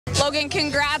Logan,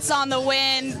 congrats on the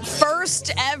win.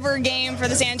 First ever game for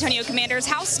the San Antonio Commanders.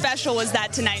 How special was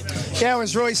that tonight? Yeah, it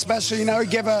was really special. You know,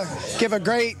 give a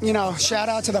great, shout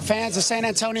out to the fans of San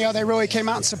Antonio. They really came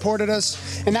out and supported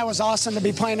us, and that was awesome to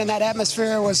be playing in that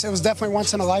atmosphere. It was definitely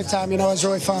once in a lifetime. You know, it was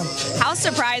really fun. How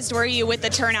surprised were you with the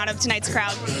turnout of tonight's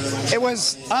crowd? It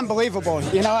was unbelievable.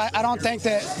 You know, I don't think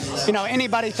that,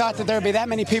 anybody thought that there'd be that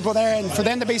many people there, and for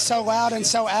them to be so loud and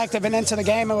so active and into the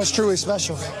game, it was truly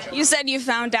special. You said you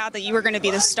found out that you were going to be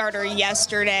the starter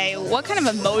yesterday. What kind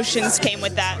of emotions came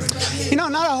with that?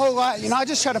 Not a whole lot. I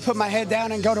just try to put my head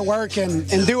down and go to work and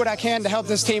do what I can to help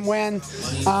this team win,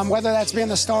 whether that's being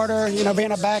the starter,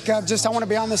 being a backup. Just I want to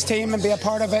be on this team and be a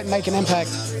part of it and make an impact.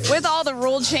 With all the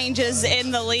rule changes in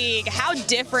the league, how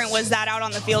different was that out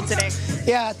on the field today?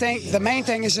 Yeah, I think the main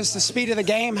thing is just the speed of the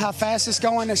game, how fast it's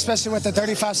going, especially with the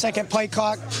 35-second play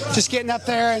clock. Just getting up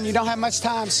there, and you don't have much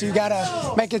time, so you got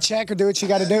to make a check or do what you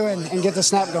got to do and get the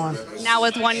snap going. Now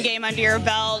with one game under your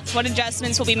belt, what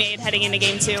adjustments will be made heading into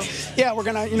game 2? Yeah, we're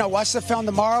going to watch the film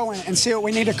tomorrow and see what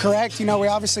we need to correct. We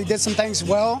obviously did some things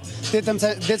well, did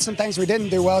some things we didn't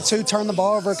do well too, turned the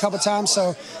ball over a couple times,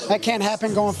 so that can't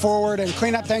happen going forward, and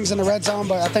clean up things in the red zone,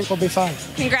 but I think we'll be fine.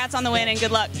 Congrats on the win and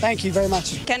good luck. Thank you very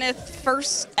much. Kenneth,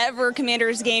 first ever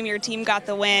Commanders game, your team got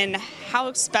the win.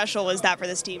 How special was that for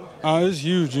this team? It's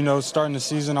huge, starting the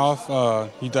season off,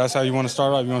 that's how you want to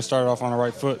start off. You want to start off on the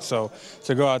right foot, so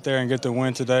to go out there and get the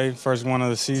win today, first one of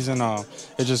the season,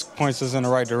 it just points us in the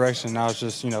right direction. Now it's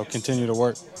just, continue to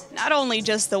work. Not only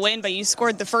just the win, but you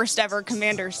scored the first ever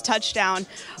Commanders touchdown.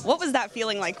 What was that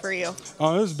feeling like for you? It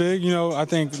was big. I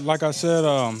think, like I said,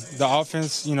 the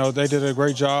offense, they did a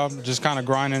great job just kind of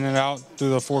grinding it out through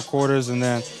the 4 quarters. And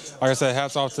then, like I said,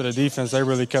 hats off to the defense. They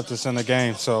really kept us in the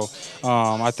game. So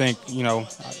I think,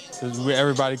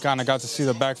 everybody kind of got to see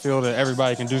the backfield, and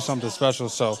everybody can do something special.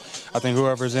 So I think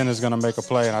whoever's in is going to make a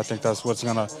play, and I think that's what's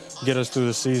going to get us through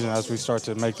the season as we start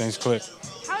to make things click.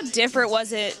 How different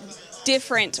was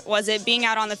it being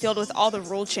out on the field with all the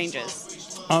rule changes?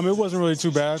 It wasn't really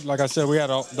too bad. Like I said, we had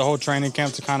the whole training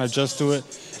camp to kind of adjust to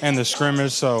it, and the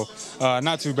scrimmage, so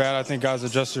not too bad. I think guys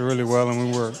adjusted really well,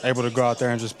 and we were able to go out there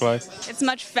and just play. It's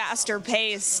much faster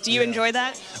paced. Do you enjoy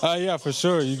that? Yeah, for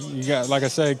sure. You got, like I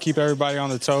said, keep everybody on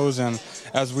their toes, and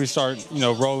as we start,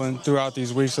 rolling throughout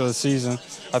these weeks of the season,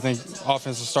 I think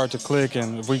offense will start to click,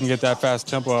 and if we can get that fast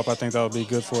tempo up, I think that would be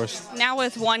good for us. Now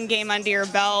with one game under your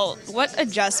belt, what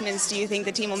adjustments do you think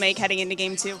the team will make heading into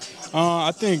game 2?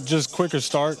 I think just quicker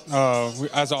start.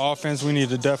 As an offense, we need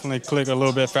to definitely click a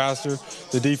little bit faster.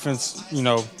 The defense,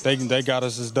 they got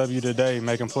us this W today,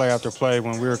 making play after play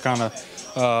when we were kind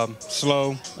of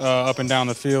slow up and down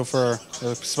the field for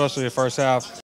especially the first half.